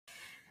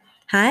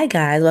Hi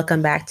guys,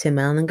 welcome back to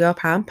Melanin Girl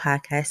Problem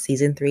Podcast,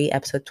 Season 3,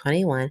 Episode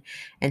 21.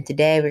 And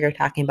today we're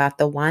talking about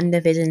the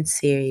WandaVision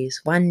series.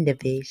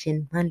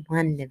 WandaVision.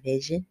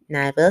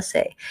 Now I will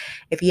say,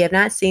 if you have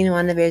not seen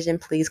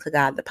WandaVision, please click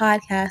out the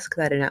podcast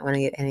because I do not want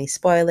to get any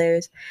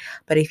spoilers.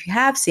 But if you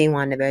have seen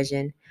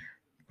WandaVision,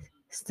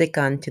 stick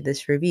on to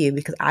this review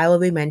because I will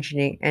be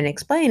mentioning and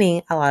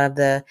explaining a lot of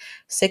the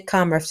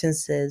sitcom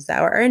references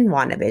that were in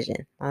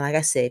WandaVision. Well, like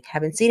I said, if you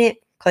haven't seen it,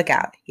 click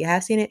out. If you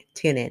have seen it,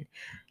 tune in.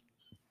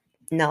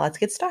 Now let's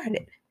get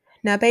started.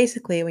 Now,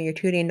 basically, when you're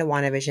tuning into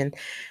WandaVision,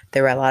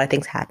 there were a lot of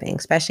things happening.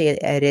 Especially,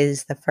 it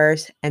is the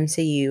first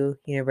MCU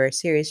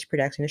universe series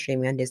production and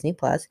streaming on Disney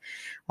Plus,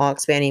 while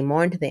expanding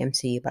more into the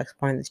MCU by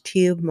exploring the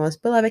two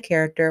most beloved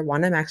character,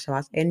 Wanda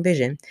Maximoff and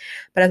Vision.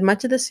 But as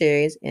much of the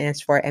series, and it's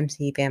for an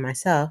MCU fan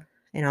myself,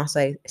 and also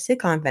a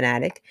sitcom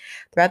fanatic,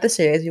 throughout the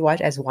series, we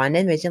watch as Wanda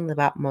and Vision live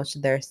out most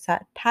of their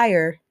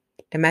satire,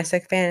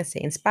 domestic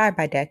fantasy inspired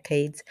by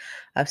decades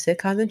of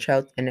sitcoms and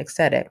tropes and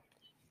aesthetic.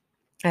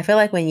 I feel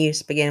like when you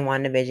begin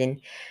WandaVision,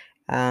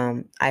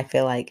 I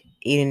feel like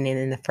even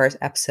in the first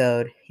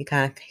episode, you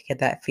kind of get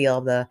that feel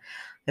of the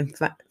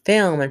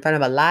film in front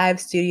of a live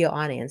studio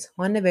audience.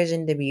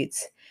 WandaVision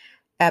debuts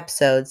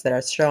episodes that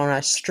are thrown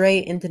us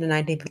straight into the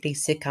 1950s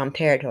sitcom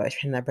territories,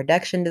 from the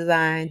production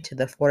design to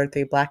the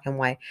 43 black and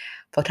white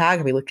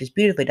photography, which is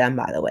beautifully done,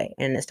 by the way,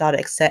 and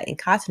nostalgic set and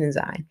costume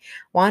design.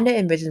 Wanda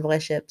and Vision's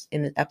relationships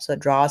in this episode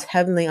draws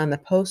heavily on the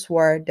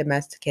post-war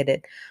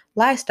domesticated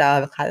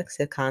lifestyle of a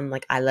classic sitcom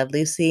like I Love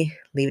Lucy,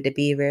 Leave It to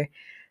Beaver,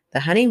 The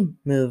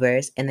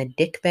Honeymovers, and The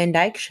Dick Van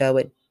Dyke Show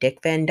with Dick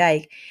Van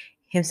Dyke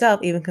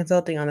himself even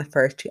consulting on the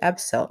first two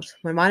episodes.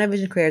 When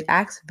WandaVision creators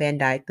asked Van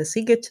Dyke the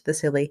secret to the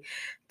silly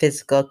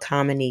physical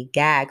comedy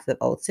gags of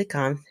old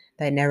sitcoms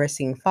that never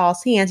seem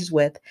false, he answers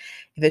with,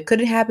 if it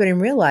couldn't happen in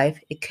real life,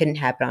 it couldn't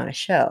happen on a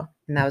show.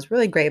 And that was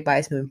really great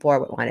advice moving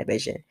forward with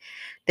WandaVision.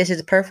 This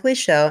is perfectly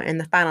shown in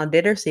the final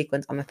dinner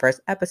sequence on the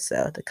first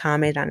episode. The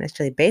comedy is not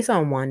necessarily based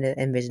on Wanda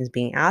and Vision's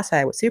being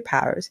outside with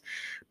superpowers,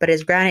 but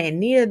is grounded in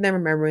neither of them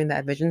remembering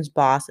that Vision's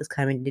boss is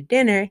coming to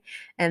dinner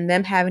and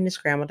them having to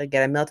scramble to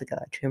get a meal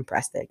together to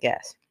impress their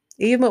guests.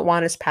 Even with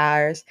Wanda's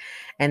powers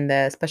and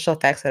the special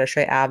effects that are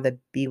straight out of the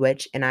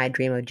Bewitched and I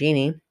Dream of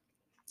Jeannie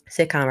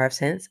sitcom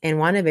reference, in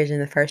WandaVision,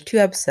 the first two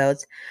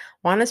episodes,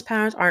 Wanda's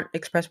powers aren't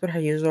expressed with her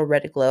usual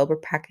red globe or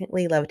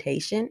practically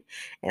levitation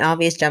and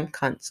obvious jump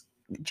cuts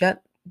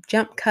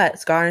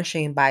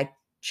garnishing by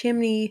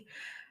chimney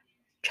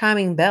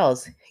chiming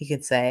bells, you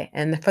could say.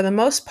 And for the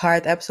most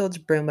part, the episodes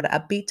brim with an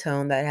upbeat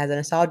tone that has a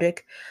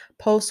nostalgic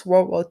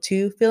post-World War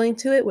II feeling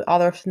to it, with all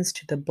the references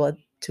to the blood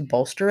to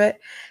bolster it.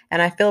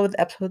 And I feel with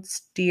the episode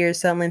steers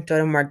suddenly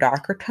toward a more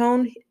darker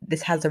tone,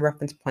 this has the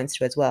reference points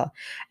to as well.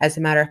 As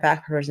a matter of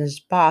fact, Perversion's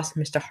boss,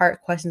 Mr.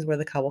 Hart, questions where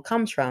the couple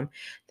comes from.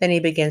 Then he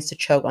begins to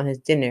choke on his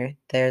dinner.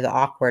 There's an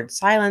awkward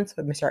silence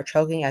with Mr. Hart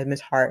choking as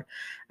Miss Hart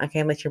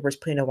uncannily troopers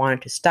putting to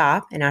Wanda to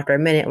stop. And after a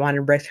minute,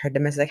 Wanda breaks her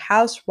domestic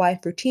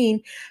housewife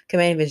routine,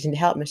 commanding Vision to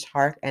help Mr.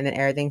 Hart, and then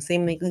everything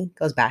seemingly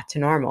goes back to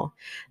normal.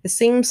 This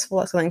seems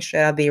something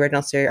straight out of the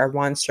original series or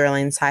Ron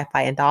Sterling's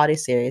sci-fi anthology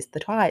series, The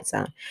Twilight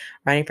Zone,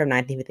 running from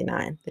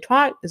 1959. The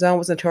Twilight Zone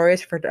was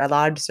notorious for a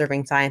lot of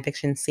disturbing science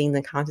fiction scenes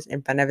and content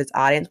in front of its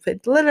audience,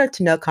 with little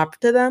to no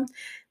comfort to them,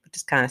 which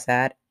is kind of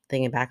sad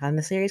thinking back on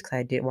the series because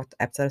I did watch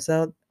the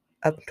episode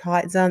of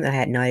Twilight Zone and I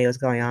had no idea what was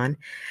going on.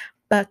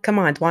 But come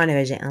on, it's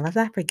WandaVision, and let's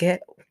not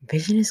forget,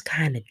 Vision is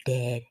kind of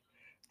dead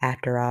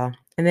after all.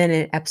 And then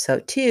in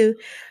episode 2,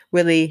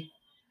 really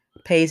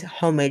pays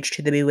homage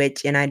to the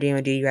Bewitched and I Dream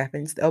of Jeannie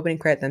reference. The opening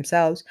credits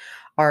themselves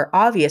are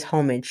obvious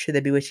homage to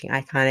the Bewitching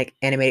iconic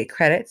animated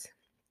credits.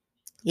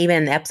 Even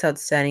in the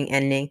episode's stunning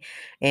ending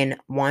in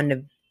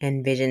Wanda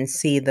and Vision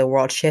see the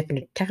world shift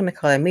into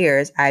Technicolor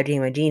mirrors, I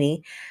Dream of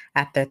Jeannie,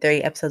 after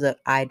 30 episodes of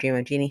I Dream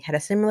of Jeannie, had a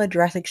similar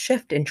drastic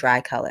shift in dry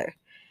color.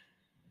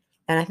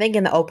 And I think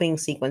in the opening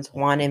sequence,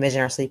 Wanda and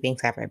Vision are sleeping in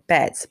separate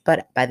beds.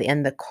 But by the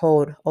end of the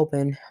cold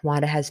open,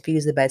 Wanda has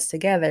fused the beds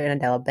together in a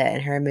double bed,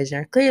 and her and Vision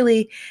are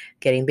clearly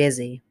getting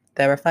busy.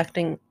 They're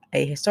reflecting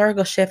a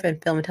historical shift in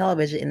film and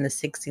television in the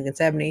 60s and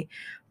 70s,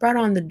 brought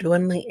on the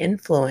dwindling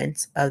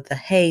influence of the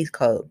Hays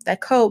Code.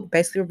 That code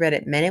basically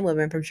prevented men and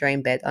women from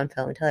sharing beds on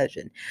film and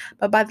television.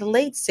 But by the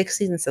late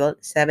 60s and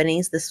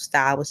 70s, this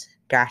style was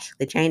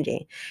drastically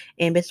changing.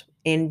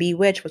 And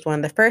Bewitched was one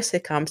of the first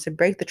sitcoms to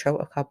break the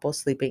trope of couples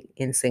sleeping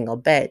in single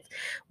beds.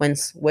 When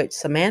which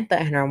Samantha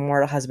and her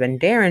immortal husband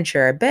Darren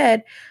share a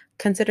bed,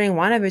 considering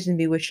WandaVision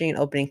Bewitching and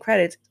opening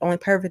credits, it's only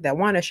perfect that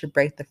Wanda should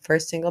break the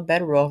first single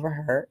bed rule for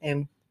her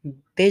and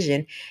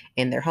Vision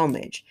in their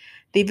homage.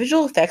 The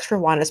visual effects for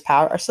Wanda's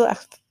power are still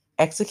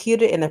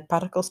executed in the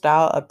practical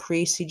style of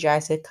pre-CGI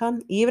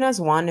sitcom, even as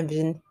Wanda and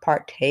Vision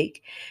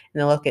partake in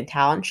the Look and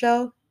Talent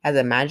show as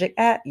a magic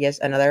act, yes,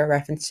 another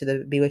reference to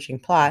the Bewitching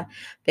plot.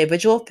 The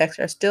visual effects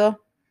are still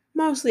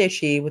mostly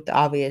achieved with the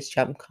obvious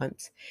jump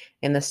cuts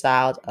in the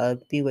styles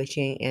of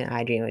Bewitching and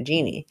I Dream of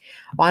Jeannie.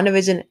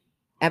 WandaVision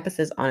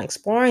emphasis on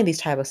exploring these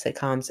type of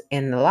sitcoms,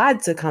 and a lot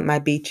of sitcom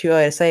might be too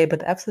early to say, but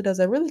the episode does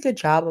a really good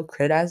job of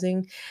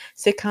criticizing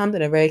sitcoms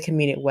in a very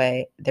comedic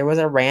way. There was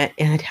a rant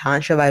in a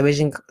talent show by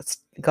Vision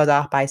goes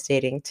off by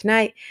stating,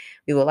 "Tonight,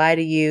 we will lie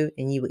to you,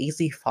 and you will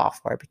easily fall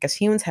for it because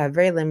humans have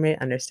very limited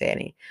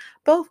understanding,"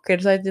 both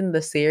criticizing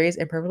the series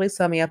and perfectly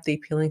summing up the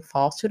appealing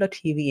falsehood of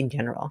TV in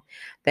general.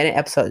 Then in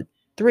episode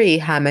 3,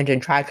 how I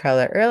mentioned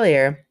Tricolor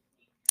earlier,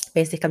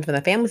 basically comes from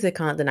the family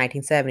sitcom of the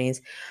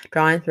 1970s,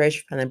 drawing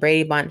inspiration from the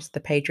Brady Bunch, the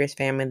Patriots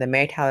Family, the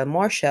Mary Tyler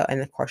Moore Show,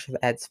 and the course of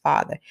Ed's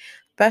father.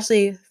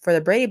 Especially for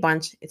the Brady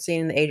Bunch, it's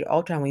seen in the Age of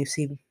Ultron when you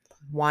see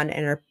Wanda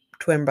and her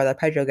twin brother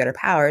Pedro get her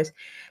powers.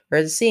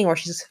 There's a scene where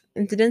she's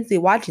incidentally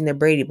watching the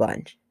Brady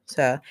Bunch.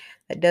 So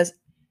that does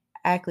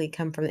actually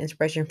come from the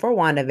inspiration for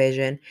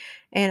WandaVision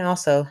and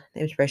also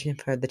the inspiration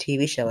for the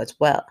TV show as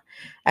well.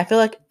 I feel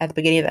like at the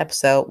beginning of the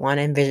episode,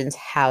 Wanda and Vision's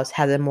house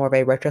has a more of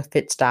a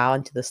retrofit style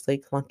into the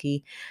sleek,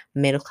 clunky,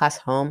 middle-class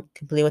home,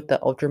 complete with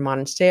the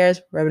ultra-modern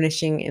stairs,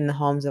 reminiscing in the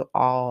homes of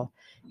all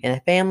in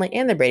the family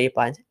and the Brady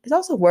Bunch. It's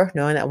also worth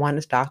knowing that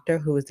Wanda's doctor,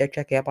 who was there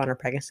checking up on her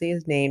pregnancy,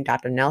 is named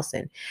Dr.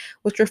 Nelson,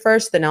 which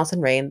refers to the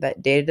Nelson reign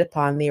that dated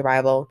upon the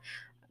arrival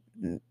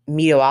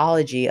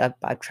methodology of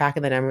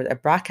tracking the numbers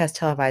of broadcast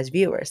televised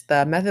viewers.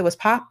 The method was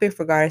popular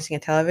for garnering a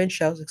television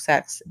show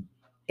success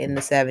in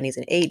the 70s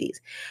and 80s,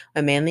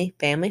 with mainly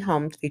family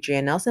homes featuring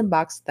a Nelson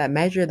box that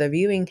measured the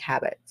viewing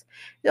habits.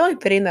 It's only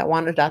fitting that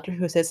Wanda's doctor,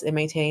 who assists in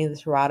maintaining the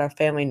charade of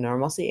family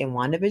normalcy in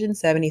WandaVision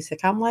 70s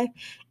sitcom life,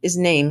 is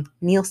named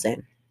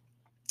Nielsen.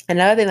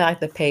 Another thing I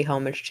like to pay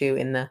homage to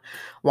in the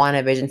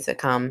WandaVision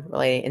sitcom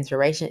related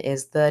inspiration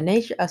is the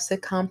nature of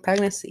sitcom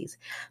pregnancies.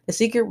 The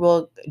secret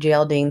will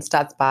Geraldine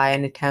stops by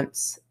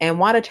and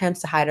Wanda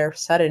attempts to hide her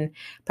sudden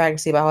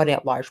pregnancy by holding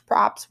up large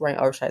props, wearing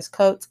oversized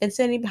coats, and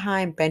standing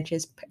behind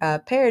benches,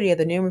 parody of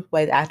the numerous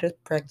ways actors'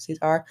 pregnancies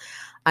are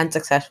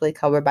unsuccessfully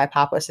covered by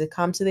popular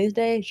sitcoms to these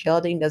days.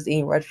 Geraldine doesn't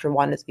even register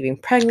Wanda's getting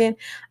pregnant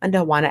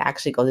until Wanda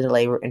actually goes into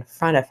labor in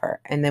front of her.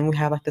 And then we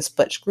have like the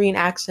split screen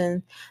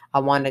action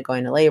of Wanda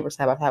going to labor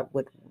side by side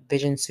with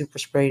Vision super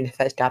spreading to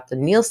fetch Dr.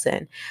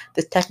 Nielsen.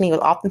 This technique was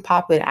often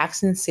popular in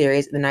action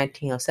series in the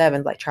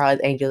 1907s like Charlie's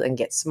Angels and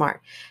Get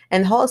Smart.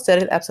 And the whole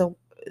aesthetic of the episode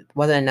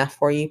wasn't enough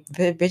for you.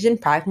 Vision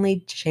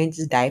practically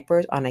changes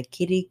diapers on a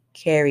Kitty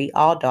Carey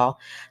all doll,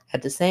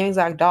 had the same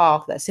exact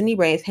doll that Cindy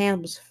Bray's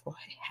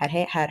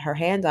had her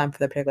hands on for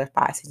the particular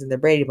 5 seasons of the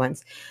Brady Bunch,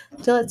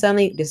 until it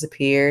suddenly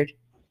disappeared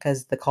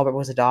because the culprit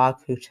was a dog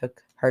who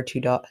took her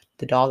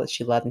the doll that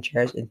she loved and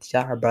cherished,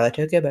 until her brother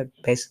took it. But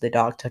basically, the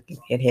dog took it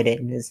and hid it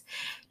in his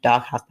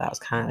doghouse. That was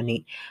kind of a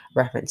neat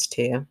reference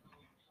too.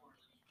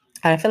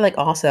 And I feel like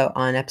also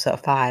on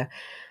episode 5,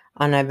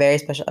 on a very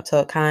special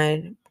episode,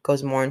 kind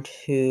goes more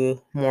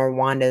into more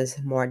Wanda's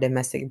more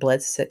domestic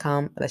blitz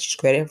sitcom that she's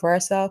created for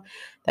herself.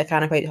 That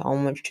kind of paid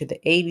homage to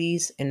the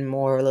 80s and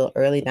more a little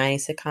early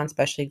 90s sitcoms,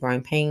 especially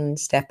Growing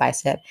Pains, Step by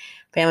Step,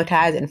 Family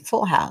Ties, and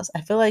Full House.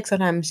 I feel like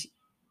sometimes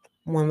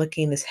when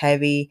looking this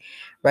heavy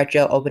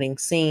retro opening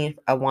scene,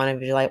 I want to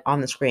visualize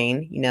on the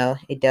screen.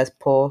 It does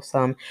pull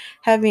some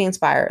heavy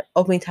inspired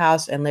opening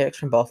titles and lyrics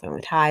from both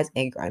Family Ties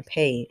and Growing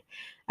Pain.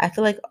 I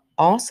feel like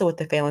also with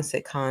the family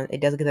sitcom,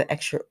 it does get that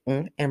extra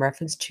oomph in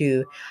reference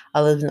to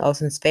Elizabeth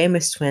Olsen's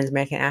famous twins,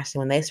 American Ashley,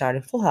 when they started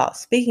in Full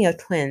House. Speaking of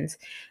twins,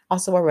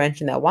 also we're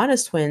mentioning that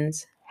Wanda's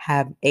twins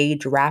have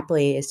aged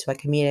rapidly is to a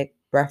comedic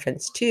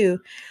reference to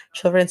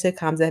children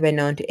sitcoms that have been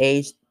known to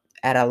age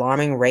at an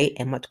alarming rate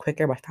and much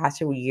quicker, much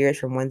faster years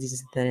from one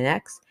season to the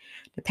next.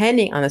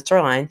 Depending on the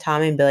storyline,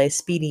 Tom and Billy's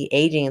speedy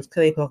aging is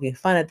clearly poking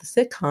fun at the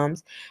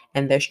sitcoms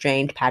and their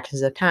strange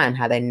patches of time,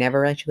 how they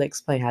never actually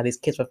explain how these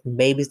kids went from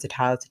babies to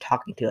toddlers to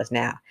talking to us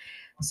now.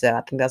 So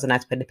I think that's a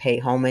nice way to pay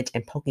homage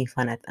and poking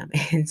fun at them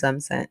in some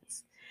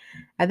sense.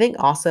 I think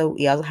also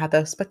we also have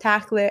the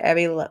spectacular,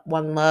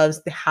 everyone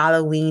loves the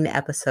Halloween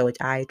episode,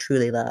 which I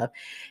truly love.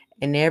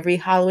 And every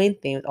Halloween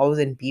theme is always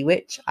in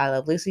Bewitched, I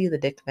Love Lucy, The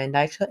Dick Van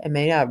Dyke Show, and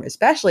many others.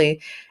 Especially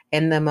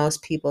in the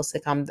most people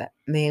sitcom that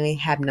mainly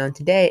have known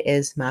today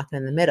is Malcolm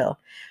in the Middle.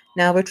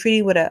 Now we're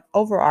treating with an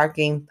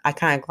overarching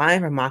iconic line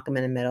from Malcolm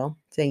in the Middle,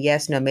 saying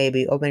yes, no,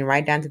 maybe, opening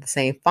right down to the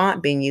same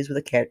font being used with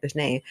the character's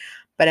name.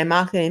 But in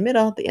Malcolm in the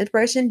Middle, the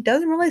inspiration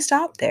doesn't really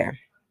stop there.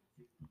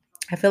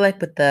 I feel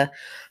like with the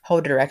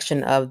whole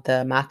direction of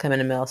the Malcolm in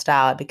the Middle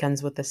style, it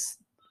becomes with this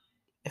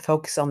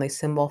focus on the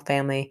symbol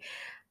family,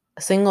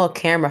 a single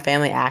camera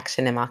family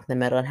action in Malcolm in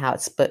the Middle, and how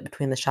it's split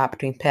between the shot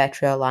between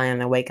Petro lying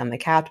awake on the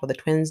couch while the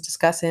twins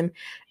discuss him,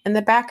 and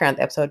the background of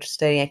the episode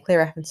stating a clear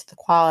reference to the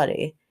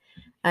quality.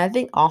 And I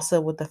think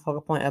also with the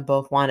focal point of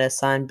both Wanda's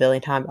son, Billy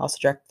and Tom, also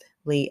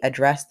directly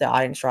address the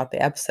audience throughout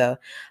the episode,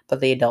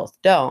 but the adults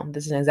don't.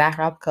 This is an exact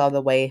replica of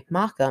the way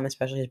Malcolm,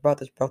 especially his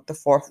brothers, broke the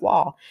fourth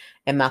wall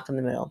in Malcolm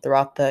in the Middle.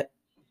 Throughout the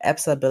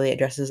episode, Billy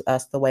addresses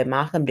us the way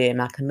Malcolm did in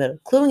Malcolm in the Middle,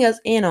 cluing us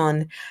in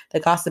on the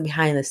gossip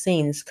behind the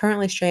scenes,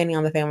 currently straining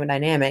on the family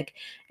dynamic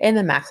in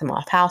the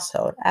Maximoff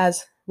household,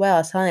 as well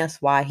as telling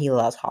us why he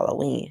loves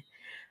Halloween.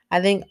 I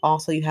think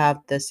also you have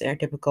the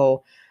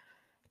stereotypical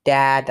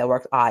dad that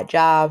works odd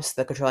jobs,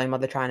 the controlling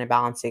mother trying to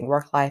balancing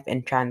work life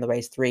and trying to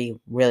raise three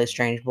really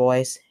strange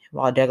boys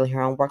while juggling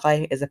her own work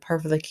life is a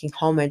perfectly king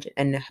homage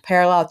and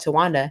parallel to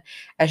Wanda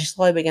as she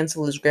slowly begins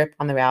to lose grip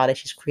on the reality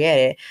she's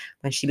created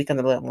when she becomes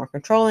a little more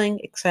controlling,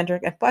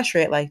 eccentric, and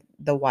frustrated like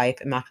the wife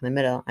in Malcolm in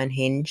the Middle,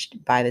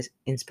 unhinged by this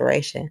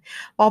inspiration.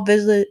 While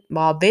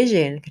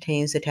Vision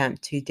continues to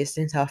attempt to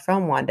distance herself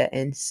from Wanda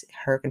and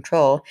her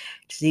control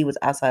to see what's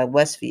outside of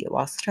Westview,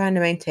 while still trying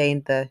to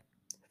maintain the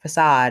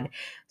facade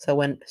so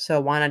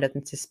Wanda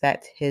doesn't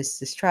suspect his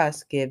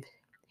distrust, give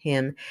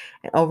him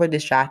an over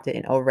distracted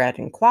and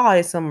overacting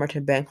quality similar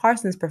to Ben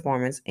Carson's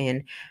performance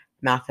in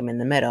Malcolm in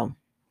the Middle.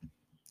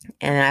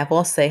 And I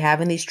will say,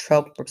 having these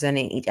tropes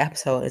representing each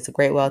episode is a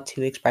great way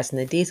to express in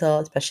the detail,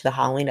 especially the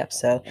Halloween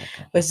episode,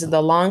 which is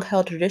the long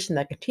held tradition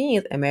that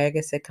continues in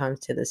American sitcoms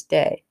to this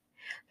day,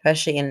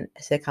 especially in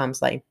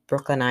sitcoms like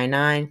Brooklyn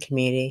Nine-Nine,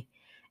 Community,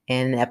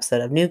 and an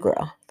episode of New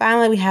Girl.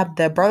 Finally, we have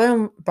the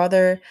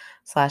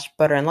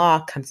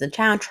brother/brother-in-law comes to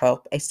town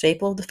trope, a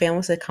staple of the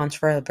family sitcoms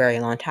for a very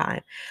long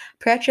time.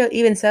 Pietro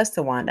even says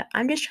to Wanda,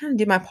 "I'm just trying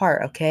to do my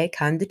part, okay?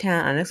 Come to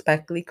town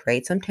unexpectedly,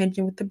 create some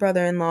tension with the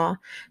brother-in-law,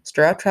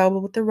 stir up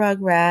trouble with the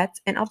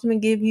Rugrats, and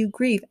ultimately give you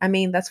grief. I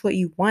mean, that's what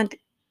you wanted,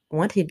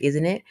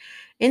 isn't it?"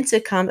 In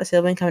sitcoms, a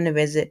sibling coming to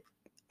visit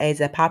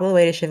is a popular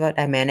way to shift out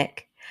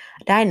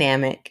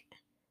dynamic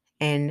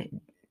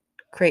and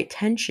create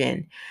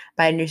tension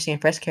by introducing a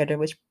fresh character,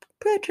 which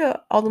Pietro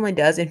ultimately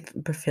does and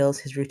fulfills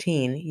his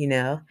routine, you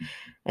know.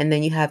 And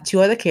then you have two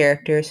other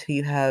characters who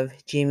you have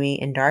Jimmy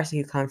and Darcy,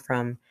 who come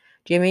from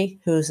Jimmy,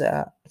 who's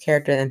a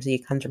character in the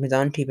MCU, comes from his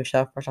own TV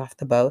show, Fresh Off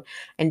the Boat,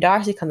 and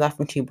Darcy comes off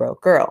from Two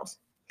Broke Girls.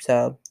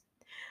 So,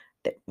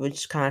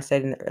 which kind of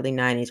started in the early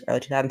 90s, early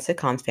 2000s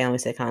sitcoms, family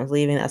sitcoms,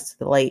 leaving us to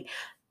the late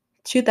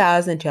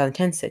 2000 and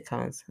 2010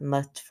 sitcoms, and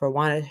left for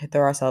Wanda to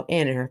throw herself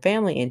in and her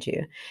family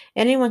into.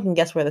 Anyone can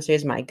guess where the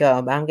series might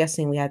go, but I'm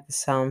guessing we have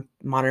some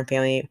modern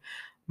family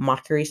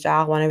mockery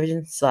style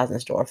WandaVision still has in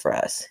store for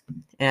us.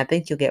 And I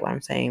think you'll get what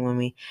I'm saying when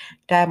we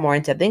dive more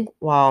into it. I think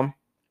while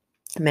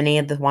many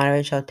of the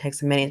WandaVision show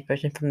takes many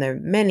inspiration from the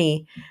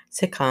many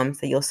sitcoms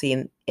that you'll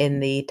see in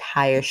the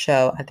entire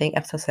show. I think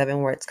episode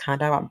 7, where it's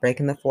kind of about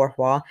breaking the fourth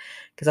wall,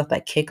 gives off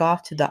that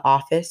kickoff to the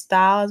Office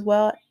style as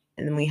well.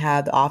 And then we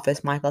have the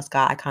Office Michael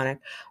Scott iconic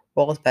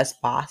World's Best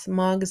Boss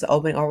mug as the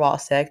opening overall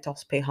set to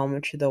also pay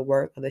homage to the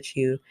work of the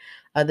two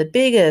of the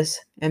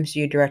biggest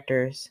MCU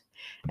directors.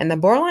 And the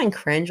borderline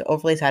cringe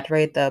overly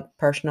saturate the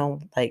personal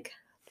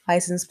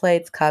license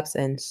plates, cups,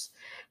 and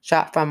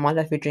shot from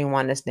Wanda featuring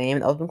Wanda's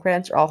name. The opening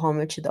credits are all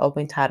homage to the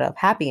opening title of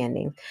Happy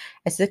Ending,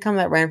 a sitcom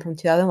that ran from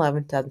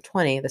 2011 to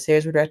 2020. The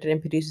series was directed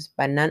and produced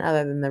by none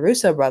other than the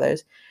Russo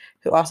brothers,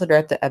 who also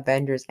directed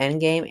Avengers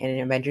Endgame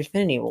and Avengers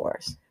Infinity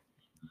Wars.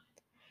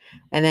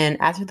 And then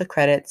after the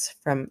credits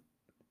from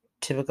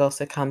typical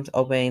sitcoms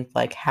opening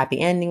like Happy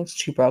Endings,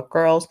 Two Broke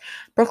Girls,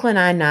 Brooklyn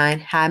Nine-Nine,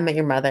 How I Met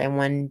Your Mother, and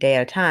One Day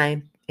at a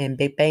Time, and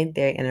Big Bang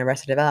Theory and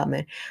Arrested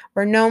Development,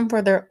 were known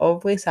for their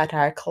overly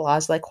satiric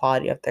collage-like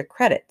quality of their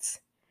credits.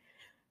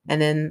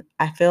 And then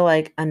I feel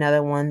like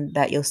another one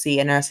that you'll see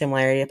another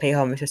similarity to pay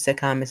homage to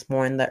sitcom is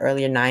more in the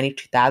earlier 90s,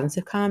 2000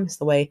 sitcoms.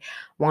 The way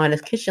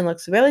Wanda's kitchen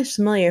looks really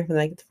familiar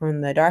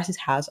from the Darcy's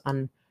house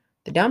on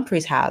the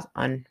Dumfries house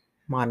on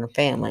Modern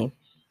Family.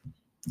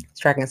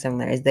 Striking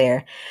similarities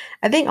there.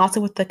 I think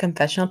also with the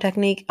confessional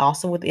technique,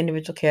 also with the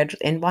individual characters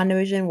in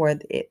WandaVision, where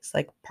it's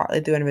like partly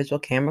through individual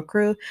camera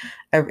crew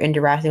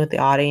interacting with the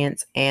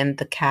audience and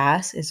the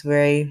cast is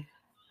very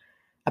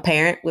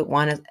apparent with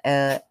Wanda's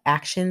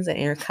actions and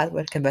intercut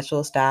with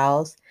conventional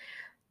styles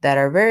that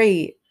are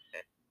very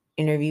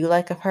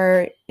interview-like of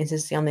her,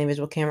 insisting on the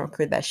individual camera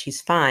crew that she's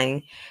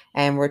fine,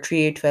 and we're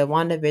treated to a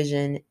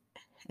WandaVision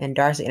and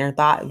Darcy inner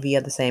thought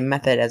via the same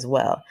method as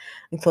well,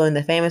 including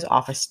the famous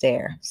office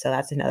stare. So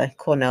that's another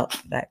cool note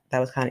that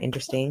was kind of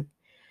interesting.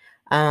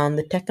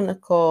 The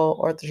technical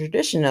or the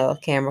traditional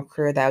camera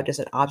crew that was just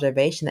an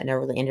observation that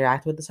never really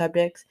interacted with the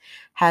subjects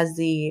has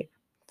the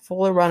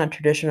fuller run of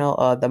traditional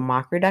the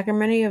mockery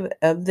documentary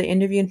of the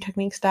interview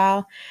technique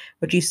style,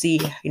 which you see,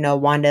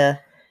 Wanda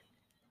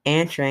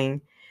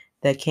answering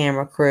the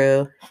camera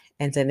crew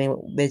and same thing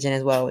with Vision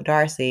as well with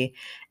Darcy,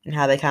 and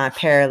how they kind of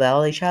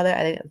parallel each other.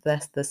 I think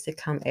that's the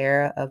sitcom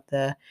era of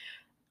the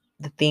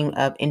theme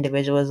of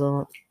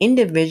individualism,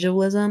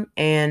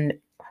 and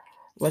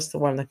what's the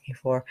word I'm looking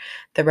for?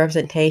 The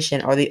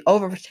representation or the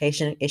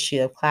over-representation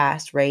issue of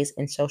class, race,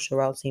 and social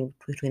roles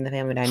between the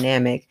family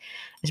dynamic.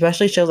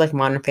 Especially shows like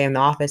Modern Family and The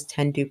Office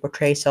tend to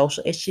portray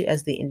social issues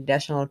as the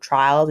intentional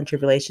trials and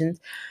tribulations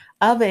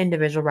of an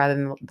individual rather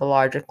than the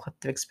larger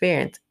collective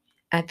experience.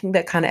 I think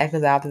that kind of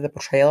echoes out to the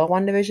portrayal of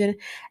WandaVision,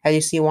 as you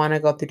see Wanda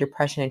go through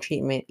depression and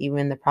treatment,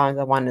 even the problems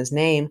of Wanda's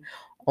name.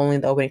 Only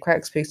the opening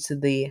credit speaks to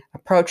the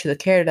approach to the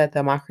character that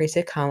the mockery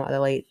sitcom of the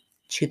late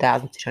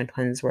 2000s to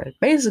 2020s were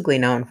basically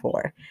known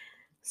for.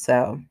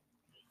 So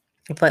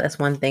I feel like that's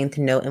one thing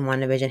to note, and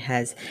WandaVision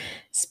has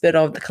spit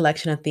over the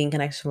collection of theme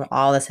connections from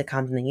all the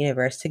sitcoms in the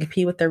universe to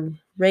compete with the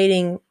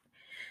rating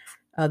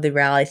of the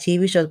reality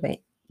TV shows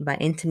by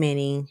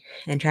intimating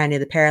and trying to do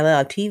the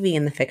parallel of TV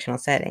in the fictional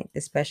setting,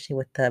 especially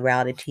with the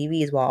reality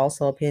TVs, while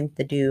also appearing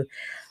to do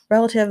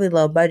relatively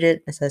low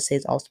budget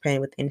necessitates also playing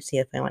with intimacy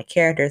of family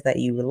characters that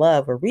you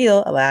love or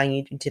real, allowing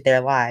you into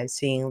their lives,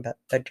 seeing that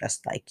they're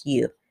just like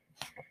you.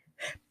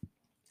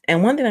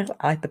 And one thing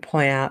I like to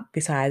point out,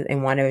 besides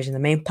in WandaVision, the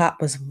main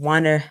plot was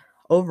Wanda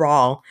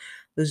overall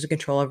loses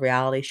control of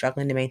reality,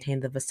 struggling to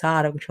maintain the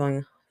facade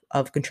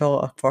of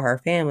control for her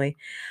family,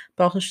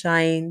 but also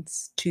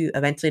shines to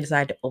eventually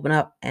decide to open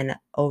up and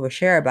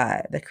overshare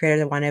about it. The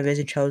creators of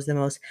WandaVision chose the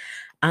most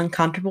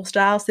uncomfortable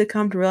style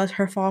sitcom to realize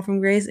her fall from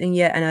grace, and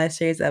yet another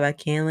series of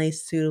uncannily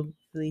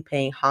suitably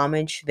paying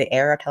homage to the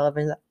era of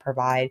television that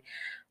provide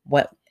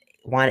what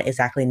Wanda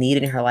exactly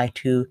needed in her life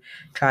to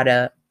try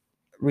to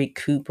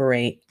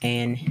recuperate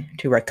and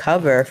to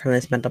recover from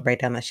this mental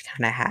breakdown that she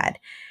kind of had.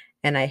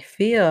 And I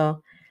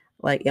feel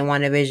like in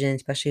WandaVision,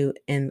 especially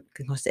in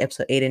close to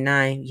episode 8 and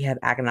 9, you have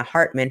Agatha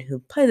Hartman, who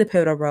plays a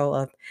pivotal role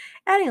of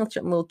adding a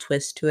certain little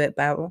twist to it,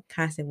 but I won't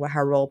kind of say what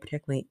her role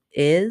particularly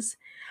is.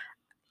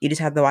 You just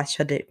have to watch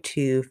it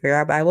to figure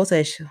out. But I will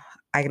say,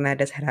 Agatha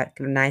does have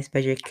a nice,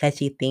 very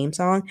catchy theme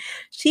song.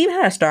 She even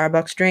had a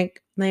Starbucks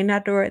drink named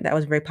after it that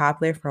was very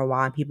popular for a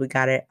while, and people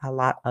got it a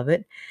lot of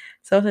it.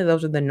 So I think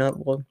those are the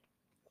notable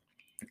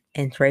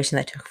inspiration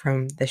that took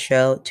from the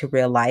show to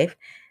real life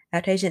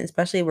adaptation,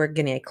 especially we're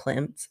getting a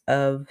glimpse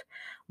of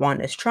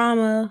Wanda's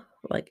trauma,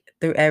 like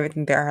through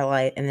everything throughout her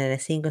life, and then a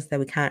sequence that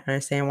we kind of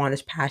understand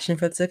Wanda's passion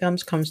for the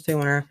sitcoms comes through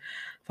when her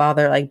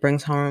father like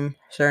brings home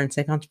certain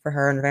sitcoms for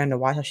her and her family to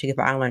watch how she could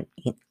finally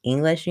learn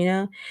English,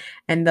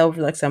 and those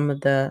were like some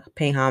of the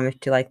paying homage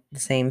to like the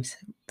same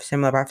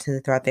similar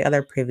references throughout the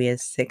other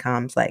previous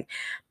sitcoms like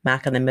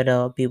Mac in the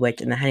Middle,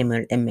 Bewitched, and The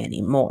Honeymoon, and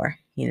many more.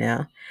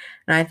 And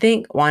I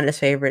think Wanda's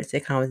favorite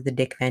sitcom was The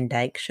Dick Van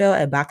Dyke Show,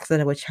 a box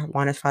set of which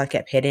Wanda's father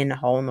kept hidden a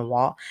hole in the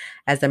wall.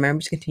 As the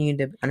members continued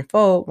to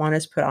unfold,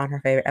 Wanda's put on her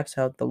favorite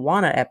episode, the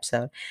Wanda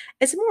episode.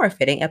 It's a more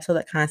fitting episode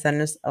that kind of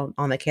centers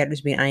on the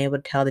characters being unable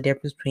to tell the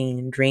difference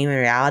between dream and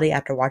reality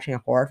after watching a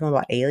horror film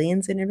about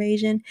aliens and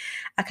invasion,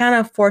 a kind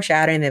of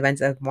foreshadowing the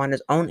events of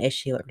Wanda's own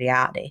issue with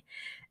reality.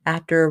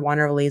 After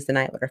Wanda leaves the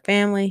night with her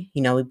family,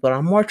 we build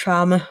on more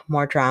trauma,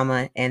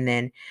 and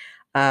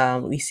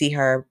then we see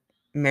her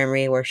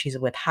memory where she's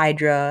with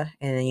Hydra,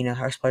 and then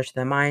her exposure to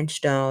the Mind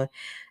Stone,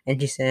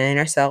 and she's sitting in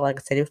herself, like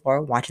I said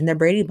before, watching the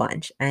Brady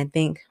Bunch. And I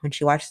think when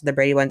she watches the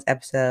Brady Bunch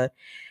episode,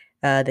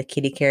 the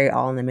Kitty Carry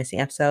All in the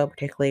Missing episode,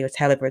 particularly was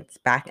Tyler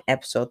back in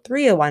episode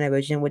 3 of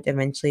WandaVision, which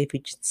eventually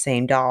features the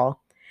same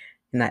doll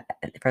in that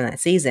from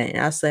that season. And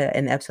also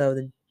in the episode of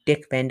the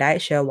Dick Van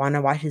Dyke Show,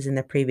 Wanda watches in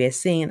the previous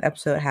scene. The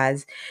episode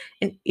has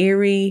an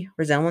eerie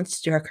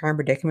resemblance to her current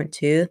predicament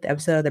too. The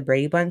episode of the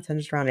Brady Bunch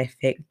centers around a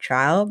fake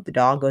child. The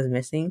doll goes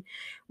missing,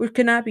 which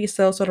could not be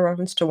so sort of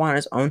reference to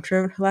Wanda's own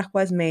children, who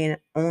likewise may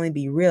only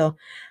be real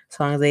as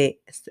long as they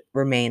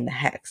remain the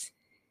hex,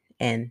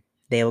 and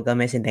they will go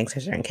missing thanks to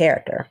a certain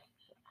character.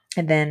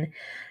 And then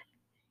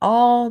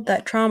all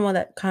that trauma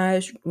that kind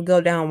of go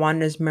down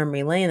Wanda's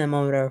memory lane in the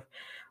moment of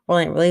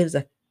rolling relieves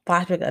a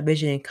flashback of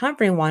Vision and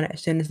comforting Wanda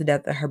as soon as the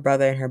death of her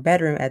brother in her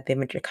bedroom at the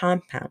Adventure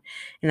compound.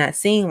 In that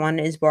scene,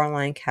 Wanda is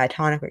borderline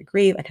catatonic with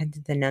grief,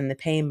 attempting to numb the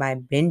pain by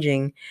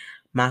binging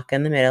Maka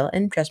in the Middle.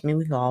 And trust me,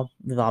 we've all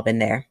been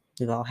there.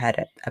 We've all had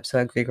an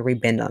episode of Gregory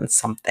binge on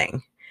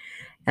something.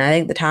 And I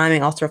think the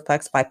timing also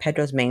reflects why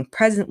Pedro's main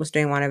presence was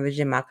during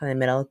WandaVision Malcolm in the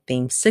Middle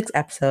Theme 6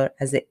 episode,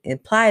 as it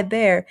implied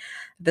there.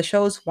 The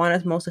show's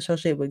Wanda's most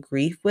associated with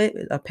grief with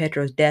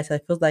Pedro's death, so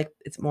it feels like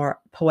it's more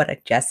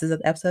poetic justice of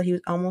the episode he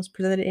was almost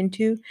presented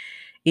into,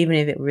 even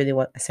if it really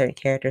was a certain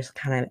character's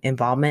kind of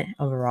involvement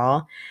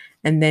overall.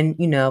 And then,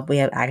 we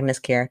have Agnes'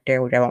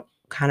 character, which I won't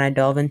kind of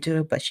delve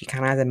into, but she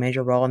kind of has a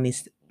major role in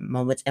these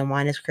moments in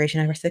Wanda's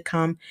creation of her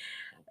sitcom,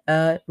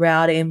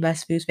 reality and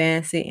best foods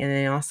fantasy. And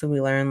then also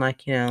we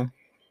learn,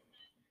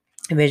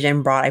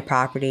 Vision brought a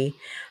property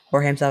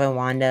for himself and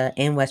Wanda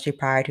in Westview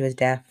prior to his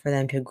death for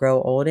them to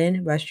grow old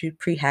in. Westview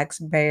pre-Hex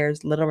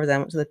bears little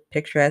resemblance to the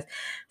picturesque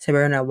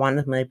suburban of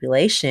Wanda's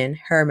manipulation.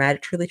 Her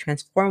magic truly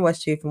transformed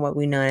Westview from what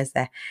we know as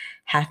the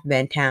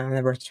half-abandoned town and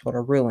the versus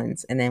total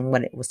ruins, and then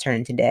what it was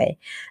turned today.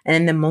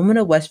 And the moment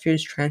of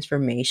Westview's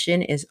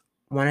transformation is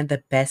one of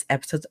the best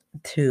episodes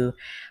to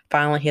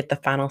finally hit the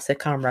final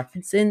sitcom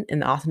referencing in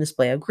the awesome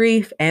display of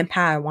grief and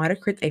power. Wanda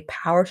creates a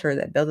power surge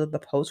that builds up the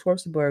post-war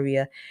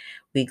suburbia.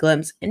 We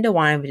glimpse into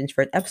WandaVision's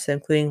first episode,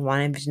 including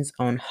WandaVision's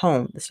own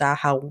home, the style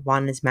how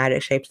Wanda's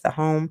magic shapes the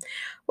home,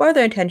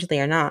 whether intentionally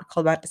or not,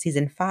 called back to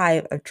season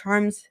 5 of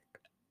Charm's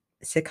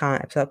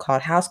sitcom episode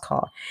called House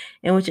Call,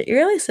 in which an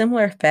eerily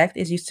similar effect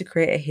is used to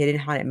create a hidden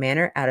haunted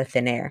manor out of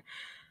thin air.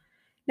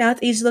 Now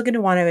it's easy to look into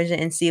WandaVision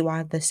and see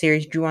why the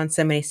series drew on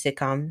so many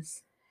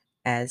sitcoms,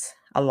 as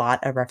a lot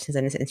of references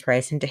and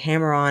inspiration to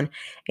hammer on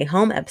a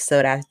home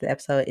episode after the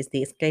episode is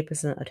the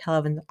escapism of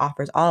television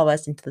offers all of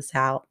us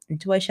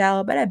into a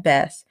shallow, but at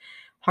best,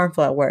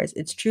 harmful at worst.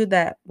 It's true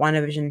that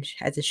WandaVision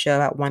has a show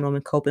about one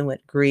woman coping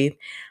with grief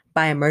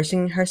by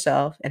immersing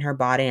herself and her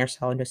body and her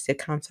soul into a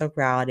sitcom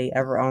reality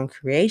of her own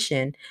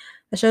creation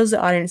that shows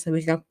the audience that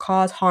we can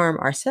cause harm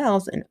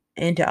ourselves and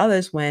and to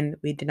others when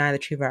we deny the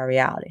truth of our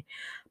reality.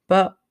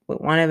 But with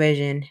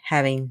WandaVision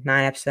having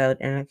 9 episodes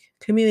and a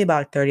community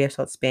about 30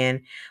 episode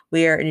span,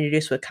 we are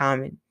introduced with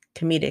common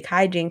comedic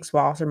hijinks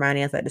while also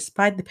reminding us that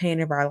despite the pain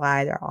of our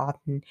lives are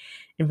often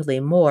infinitely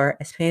more,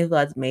 as painful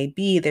as it may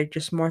be, there are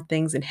just more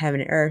things in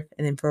heaven and earth,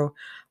 and then for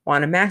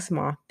Wanda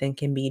Maximoff than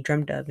can be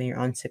dreamt of in your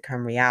own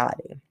sitcom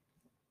reality.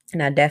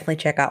 And I definitely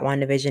check out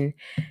WandaVision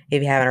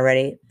if you haven't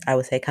already. I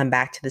would say come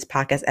back to this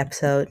podcast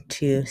episode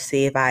to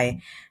see if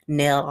I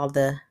nailed all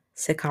the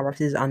sitcom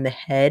references on the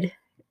head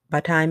by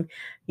the time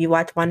you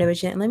watch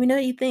WandaVision. And let me know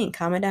what you think.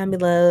 Comment down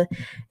below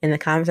in the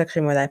comment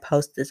section where I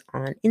post this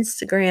on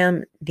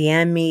Instagram.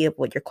 DM me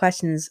with your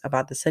questions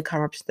about the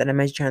sitcom references that I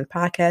mentioned here on the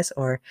podcast,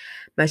 or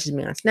message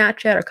me on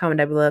Snapchat or comment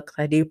down below because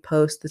I do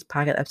post this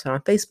podcast episode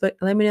on Facebook.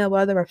 And let me know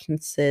what other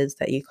references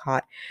that you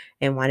caught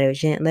in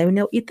WandaVision. And let me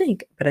know what you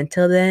think. But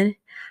until then,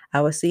 I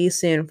will see you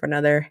soon for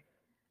another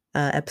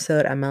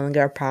episode of Melon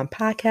Girl Problem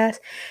Podcast.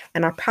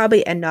 And I'll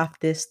probably end off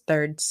this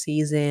third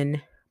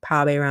season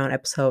probably around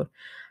episode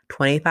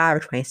 25 or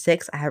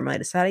 26. I haven't really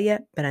decided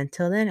yet. But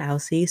until then, I will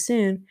see you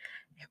soon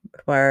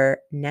for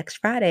next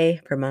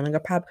Friday for Melon Girl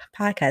Problem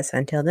Podcast.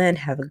 Until then,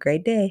 have a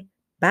great day.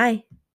 Bye.